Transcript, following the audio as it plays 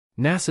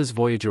NASA's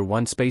Voyager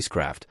 1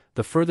 spacecraft,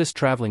 the furthest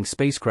traveling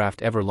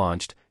spacecraft ever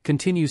launched,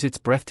 continues its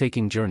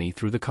breathtaking journey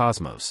through the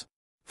cosmos.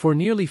 For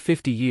nearly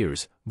 50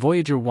 years,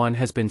 Voyager 1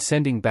 has been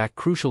sending back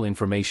crucial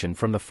information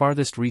from the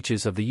farthest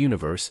reaches of the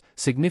universe,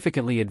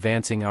 significantly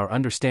advancing our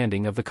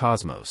understanding of the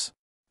cosmos.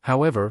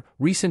 However,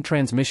 recent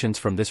transmissions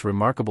from this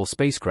remarkable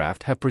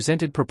spacecraft have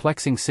presented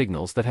perplexing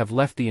signals that have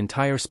left the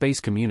entire space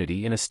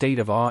community in a state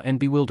of awe and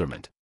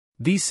bewilderment.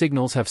 These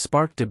signals have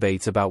sparked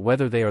debates about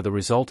whether they are the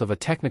result of a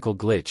technical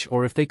glitch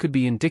or if they could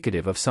be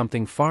indicative of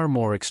something far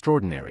more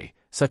extraordinary,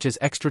 such as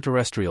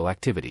extraterrestrial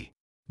activity.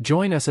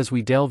 Join us as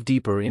we delve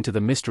deeper into the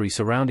mystery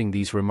surrounding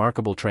these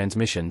remarkable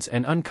transmissions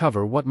and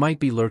uncover what might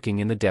be lurking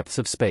in the depths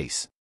of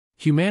space.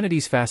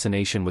 Humanity's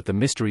fascination with the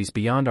mysteries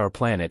beyond our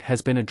planet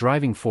has been a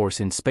driving force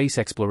in space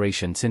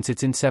exploration since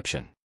its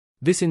inception.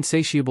 This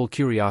insatiable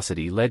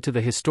curiosity led to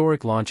the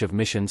historic launch of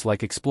missions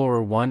like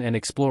Explorer 1 and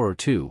Explorer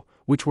 2,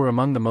 which were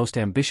among the most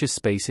ambitious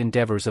space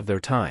endeavors of their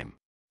time.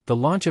 The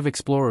launch of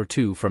Explorer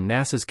 2 from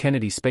NASA's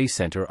Kennedy Space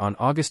Center on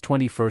August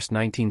 21,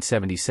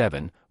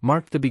 1977,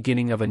 marked the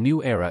beginning of a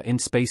new era in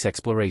space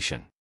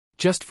exploration.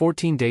 Just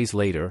 14 days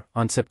later,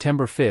 on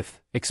September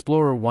 5,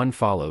 Explorer 1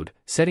 followed,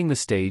 setting the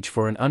stage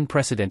for an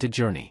unprecedented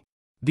journey.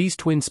 These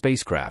twin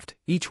spacecraft,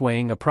 each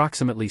weighing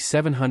approximately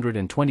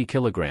 720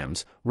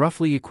 kilograms,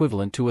 roughly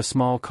equivalent to a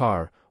small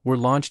car, were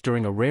launched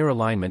during a rare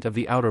alignment of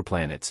the outer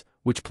planets,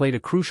 which played a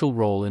crucial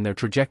role in their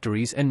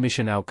trajectories and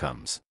mission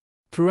outcomes.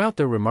 Throughout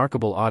their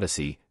remarkable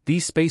odyssey,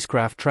 these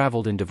spacecraft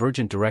traveled in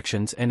divergent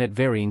directions and at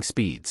varying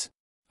speeds.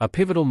 A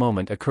pivotal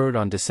moment occurred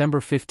on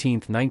December 15,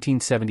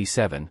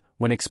 1977,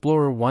 when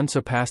Explorer 1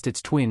 surpassed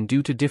its twin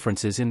due to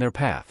differences in their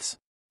paths.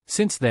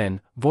 Since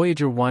then,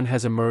 Voyager 1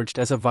 has emerged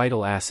as a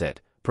vital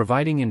asset,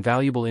 providing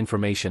invaluable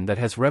information that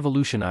has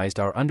revolutionized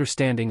our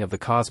understanding of the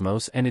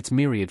cosmos and its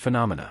myriad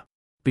phenomena.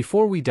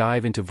 Before we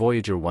dive into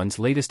Voyager 1's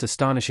latest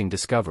astonishing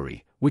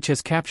discovery, which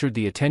has captured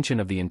the attention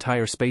of the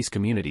entire space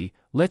community,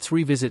 let's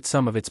revisit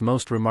some of its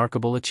most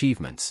remarkable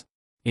achievements.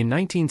 In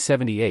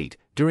 1978,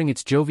 during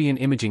its Jovian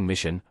imaging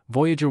mission,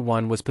 Voyager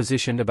 1 was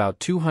positioned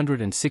about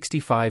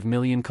 265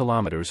 million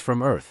kilometers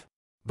from Earth.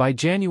 By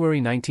January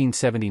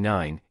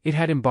 1979, it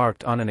had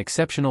embarked on an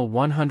exceptional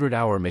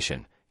 100-hour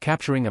mission,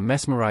 capturing a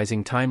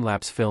mesmerizing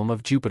time-lapse film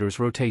of Jupiter's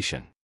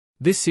rotation.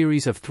 This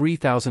series of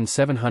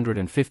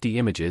 3,750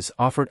 images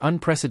offered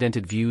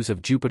unprecedented views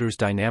of Jupiter's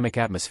dynamic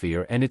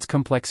atmosphere and its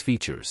complex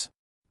features.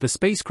 The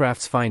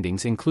spacecraft's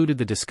findings included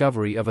the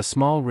discovery of a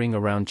small ring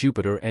around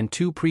Jupiter and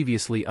two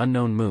previously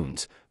unknown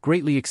moons,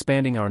 greatly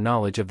expanding our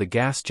knowledge of the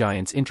gas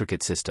giant's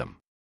intricate system.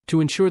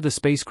 To ensure the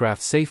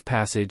spacecraft's safe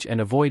passage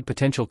and avoid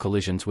potential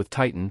collisions with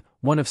Titan,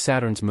 one of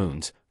Saturn's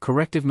moons,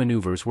 corrective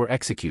maneuvers were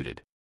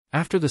executed.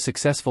 After the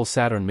successful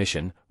Saturn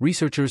mission,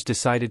 researchers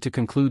decided to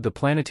conclude the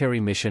planetary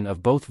mission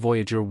of both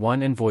Voyager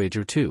 1 and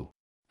Voyager 2.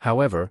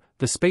 However,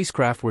 the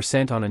spacecraft were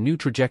sent on a new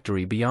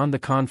trajectory beyond the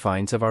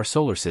confines of our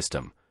solar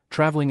system,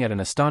 traveling at an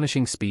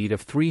astonishing speed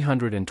of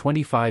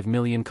 325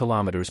 million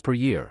kilometers per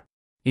year.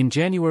 In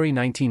January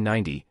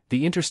 1990,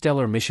 the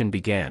interstellar mission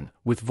began,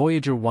 with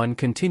Voyager 1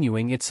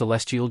 continuing its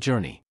celestial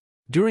journey.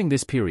 During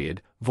this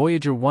period,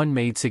 Voyager 1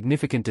 made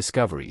significant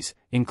discoveries,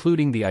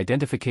 including the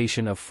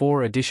identification of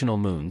 4 additional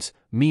moons,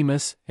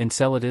 Mimas,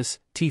 Enceladus,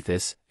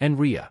 Tethys, and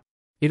Rhea.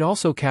 It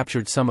also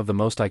captured some of the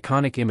most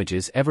iconic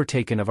images ever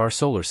taken of our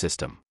solar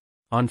system.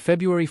 On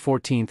February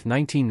 14,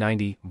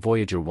 1990,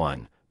 Voyager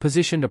 1,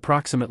 positioned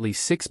approximately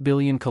 6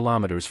 billion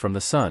kilometers from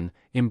the Sun,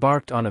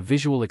 embarked on a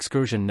visual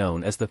excursion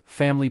known as the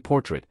Family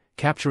Portrait,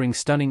 capturing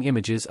stunning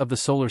images of the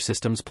solar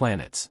system's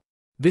planets.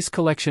 This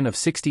collection of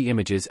 60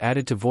 images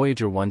added to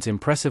Voyager 1's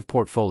impressive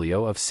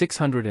portfolio of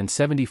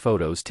 670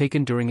 photos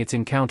taken during its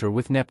encounter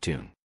with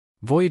Neptune.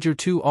 Voyager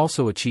 2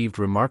 also achieved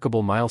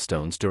remarkable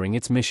milestones during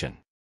its mission.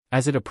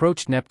 As it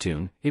approached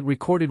Neptune, it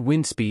recorded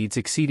wind speeds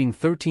exceeding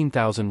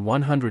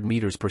 13,100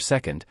 meters per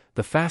second,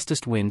 the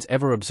fastest winds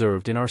ever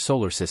observed in our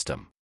solar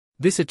system.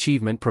 This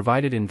achievement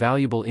provided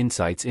invaluable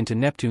insights into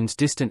Neptune's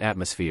distant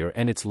atmosphere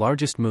and its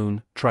largest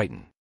moon,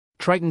 Triton.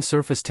 Triton's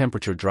surface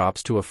temperature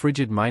drops to a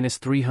frigid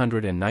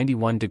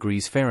 -391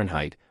 degrees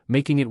Fahrenheit,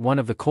 making it one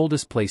of the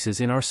coldest places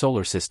in our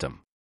solar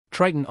system.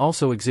 Triton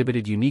also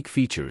exhibited unique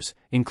features,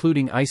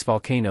 including ice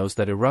volcanoes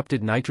that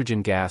erupted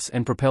nitrogen gas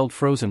and propelled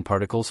frozen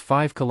particles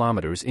 5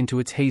 kilometers into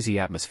its hazy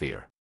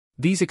atmosphere.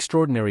 These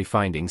extraordinary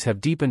findings have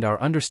deepened our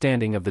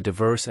understanding of the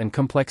diverse and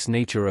complex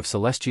nature of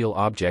celestial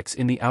objects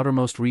in the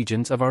outermost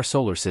regions of our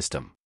solar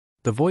system.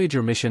 The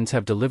Voyager missions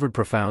have delivered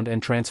profound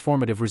and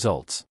transformative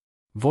results.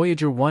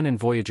 Voyager 1 and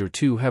Voyager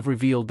 2 have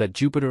revealed that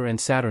Jupiter and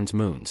Saturn's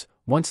moons,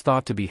 once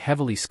thought to be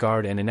heavily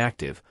scarred and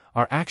inactive,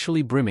 are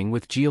actually brimming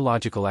with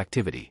geological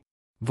activity.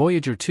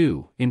 Voyager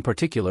 2, in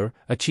particular,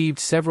 achieved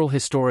several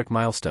historic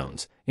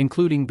milestones,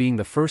 including being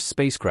the first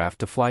spacecraft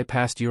to fly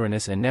past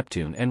Uranus and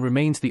Neptune and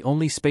remains the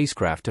only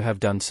spacecraft to have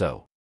done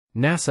so.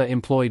 NASA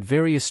employed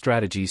various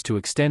strategies to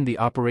extend the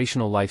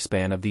operational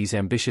lifespan of these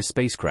ambitious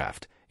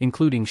spacecraft,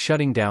 including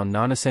shutting down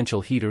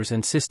non-essential heaters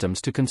and systems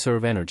to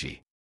conserve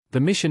energy. The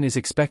mission is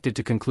expected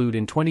to conclude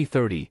in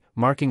 2030,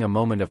 marking a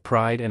moment of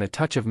pride and a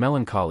touch of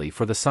melancholy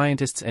for the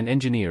scientists and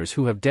engineers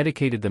who have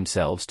dedicated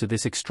themselves to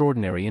this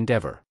extraordinary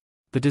endeavor.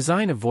 The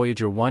design of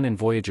Voyager 1 and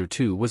Voyager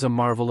 2 was a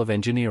marvel of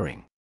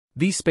engineering.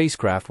 These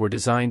spacecraft were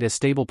designed as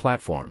stable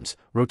platforms,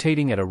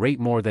 rotating at a rate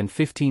more than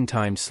 15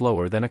 times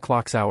slower than a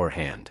clock's hour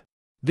hand.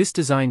 This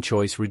design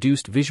choice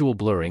reduced visual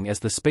blurring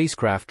as the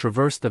spacecraft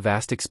traversed the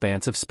vast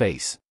expanse of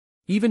space.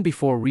 Even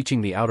before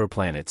reaching the outer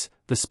planets,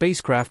 the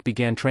spacecraft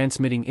began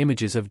transmitting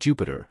images of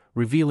Jupiter,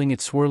 revealing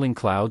its swirling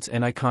clouds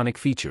and iconic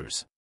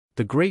features.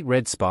 The Great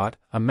Red Spot,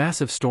 a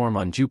massive storm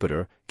on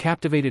Jupiter,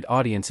 captivated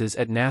audiences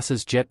at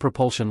NASA's Jet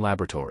Propulsion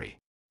Laboratory.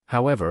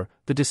 However,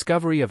 the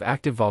discovery of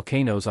active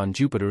volcanoes on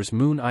Jupiter's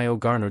moon Io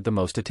garnered the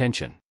most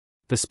attention.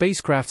 The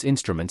spacecraft's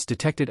instruments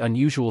detected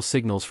unusual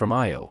signals from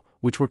Io,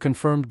 which were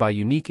confirmed by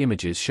unique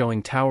images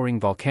showing towering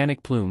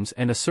volcanic plumes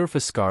and a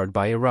surface scarred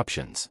by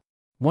eruptions.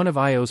 One of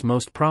Io's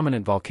most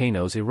prominent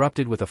volcanoes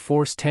erupted with a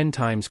force 10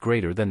 times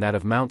greater than that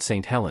of Mount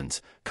St.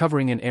 Helens,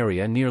 covering an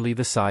area nearly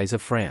the size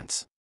of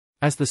France.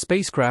 As the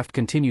spacecraft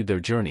continued their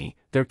journey,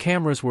 their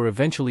cameras were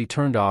eventually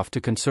turned off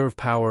to conserve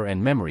power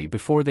and memory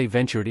before they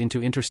ventured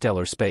into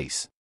interstellar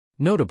space.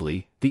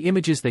 Notably, the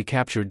images they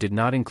captured did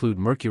not include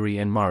Mercury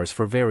and Mars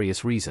for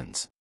various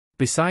reasons.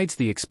 Besides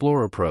the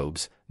Explorer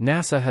probes,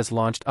 NASA has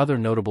launched other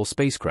notable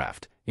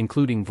spacecraft,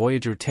 including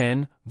Voyager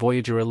 10,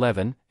 Voyager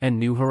 11, and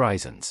New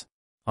Horizons.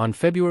 On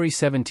February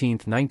 17,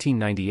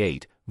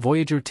 1998,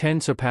 Voyager 10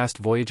 surpassed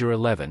Voyager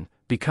 11,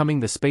 becoming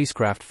the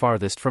spacecraft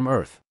farthest from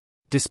Earth.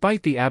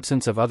 Despite the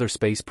absence of other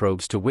space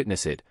probes to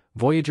witness it,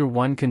 Voyager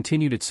 1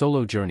 continued its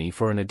solo journey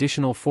for an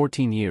additional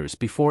 14 years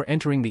before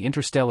entering the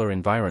interstellar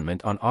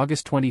environment on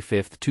August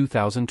 25,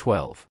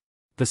 2012.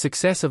 The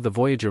success of the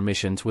Voyager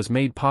missions was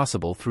made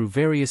possible through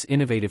various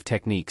innovative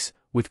techniques,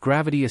 with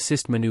gravity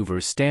assist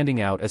maneuvers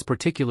standing out as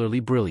particularly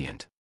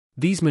brilliant.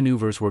 These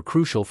maneuvers were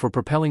crucial for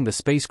propelling the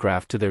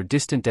spacecraft to their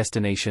distant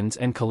destinations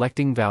and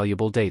collecting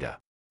valuable data.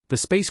 The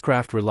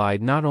spacecraft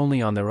relied not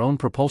only on their own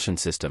propulsion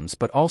systems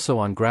but also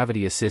on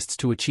gravity assists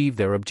to achieve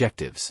their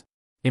objectives.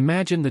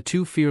 Imagine the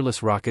two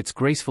fearless rockets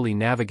gracefully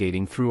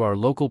navigating through our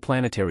local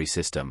planetary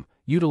system,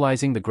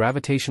 utilizing the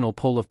gravitational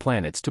pull of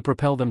planets to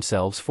propel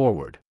themselves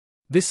forward.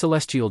 This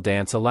celestial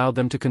dance allowed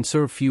them to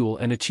conserve fuel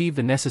and achieve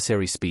the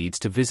necessary speeds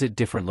to visit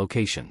different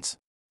locations.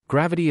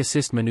 Gravity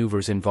assist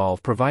maneuvers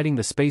involve providing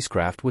the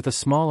spacecraft with a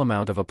small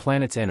amount of a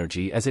planet's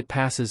energy as it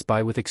passes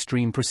by with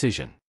extreme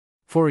precision.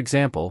 For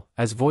example,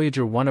 as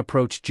Voyager 1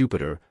 approached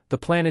Jupiter, the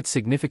planet's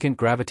significant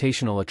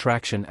gravitational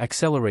attraction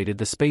accelerated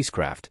the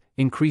spacecraft,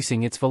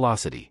 increasing its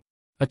velocity.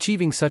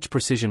 Achieving such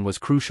precision was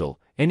crucial.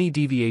 Any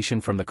deviation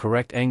from the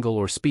correct angle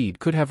or speed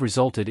could have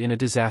resulted in a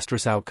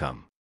disastrous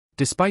outcome.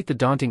 Despite the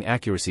daunting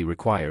accuracy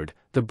required,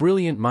 the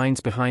brilliant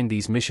minds behind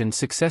these missions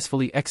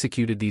successfully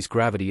executed these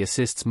gravity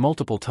assists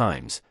multiple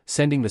times,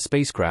 sending the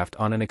spacecraft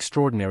on an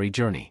extraordinary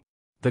journey.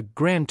 The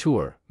Grand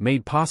Tour,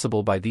 made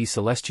possible by these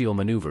celestial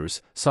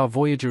maneuvers, saw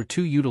Voyager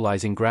 2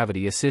 utilizing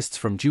gravity assists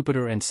from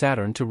Jupiter and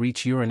Saturn to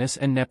reach Uranus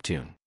and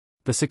Neptune.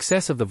 The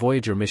success of the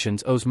Voyager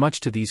missions owes much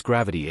to these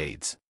gravity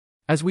aids.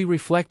 As we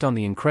reflect on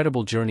the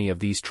incredible journey of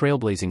these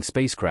trailblazing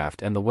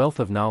spacecraft and the wealth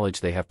of knowledge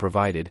they have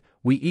provided,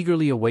 we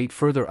eagerly await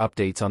further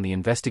updates on the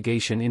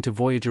investigation into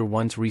Voyager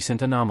 1's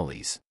recent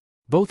anomalies.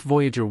 Both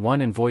Voyager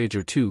 1 and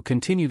Voyager 2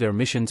 continue their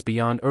missions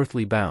beyond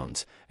earthly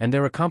bounds, and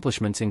their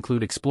accomplishments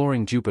include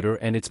exploring Jupiter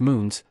and its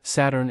moons,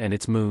 Saturn and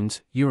its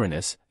moons,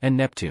 Uranus, and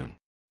Neptune.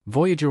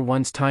 Voyager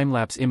 1's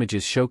time-lapse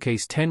images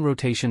showcase 10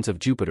 rotations of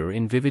Jupiter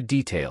in vivid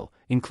detail,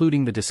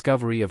 including the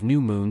discovery of new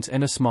moons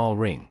and a small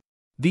ring.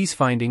 These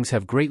findings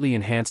have greatly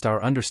enhanced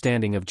our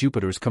understanding of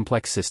Jupiter's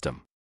complex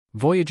system.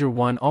 Voyager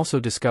 1 also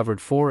discovered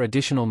 4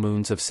 additional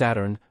moons of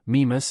Saturn,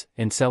 Mimas,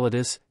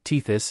 Enceladus,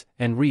 Tethys,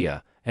 and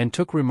Rhea, and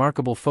took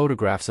remarkable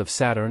photographs of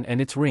Saturn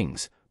and its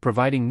rings,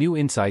 providing new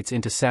insights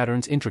into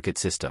Saturn's intricate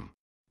system.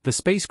 The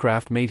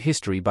spacecraft made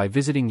history by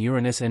visiting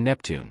Uranus and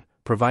Neptune,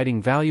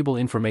 providing valuable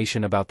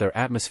information about their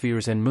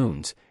atmospheres and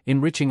moons,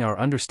 enriching our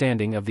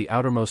understanding of the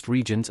outermost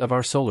regions of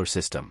our solar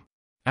system.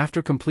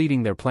 After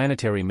completing their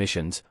planetary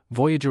missions,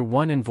 Voyager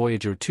 1 and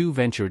Voyager 2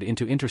 ventured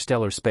into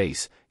interstellar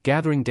space,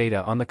 gathering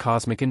data on the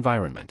cosmic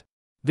environment.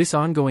 This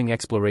ongoing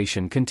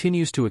exploration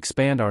continues to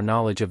expand our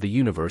knowledge of the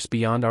universe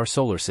beyond our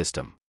solar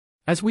system.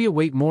 As we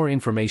await more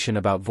information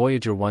about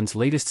Voyager 1's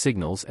latest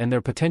signals and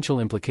their potential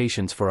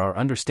implications for our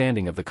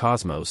understanding of the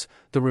cosmos,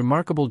 the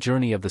remarkable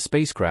journey of the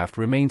spacecraft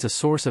remains a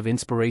source of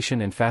inspiration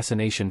and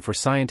fascination for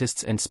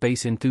scientists and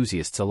space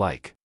enthusiasts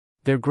alike.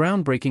 Their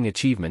groundbreaking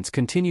achievements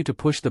continue to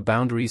push the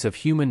boundaries of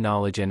human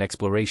knowledge and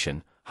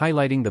exploration,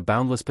 highlighting the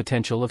boundless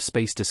potential of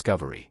space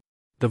discovery.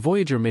 The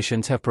Voyager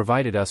missions have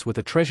provided us with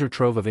a treasure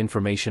trove of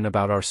information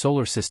about our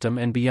solar system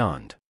and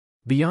beyond.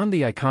 Beyond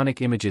the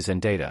iconic images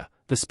and data,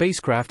 the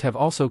spacecraft have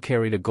also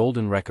carried a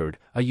golden record,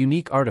 a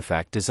unique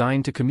artifact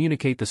designed to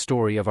communicate the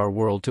story of our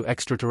world to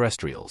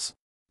extraterrestrials.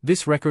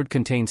 This record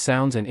contains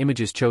sounds and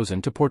images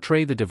chosen to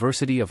portray the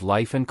diversity of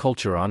life and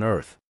culture on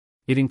Earth.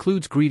 It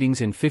includes greetings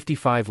in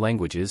 55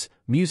 languages,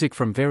 music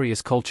from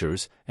various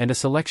cultures, and a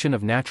selection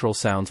of natural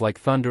sounds like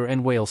thunder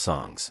and whale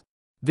songs.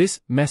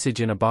 This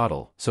message in a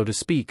bottle, so to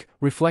speak,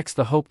 reflects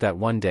the hope that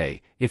one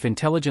day, if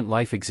intelligent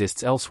life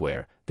exists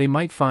elsewhere, they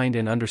might find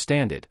and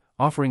understand it,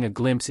 offering a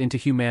glimpse into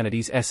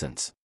humanity's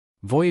essence.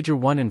 Voyager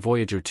 1 and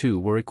Voyager 2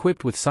 were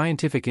equipped with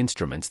scientific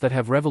instruments that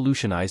have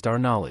revolutionized our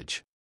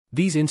knowledge.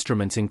 These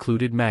instruments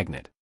included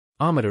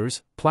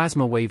magnetometers,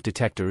 plasma wave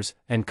detectors,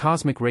 and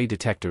cosmic ray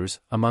detectors,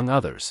 among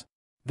others.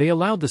 They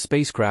allowed the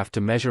spacecraft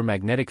to measure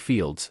magnetic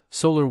fields,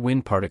 solar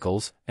wind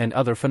particles, and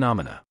other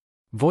phenomena.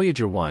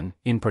 Voyager 1,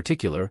 in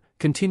particular,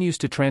 continues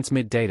to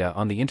transmit data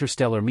on the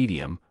interstellar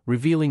medium,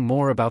 revealing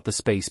more about the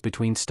space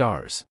between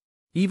stars.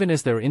 Even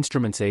as their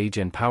instruments age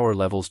and power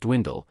levels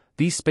dwindle,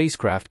 these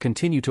spacecraft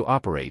continue to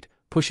operate,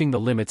 pushing the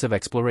limits of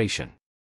exploration.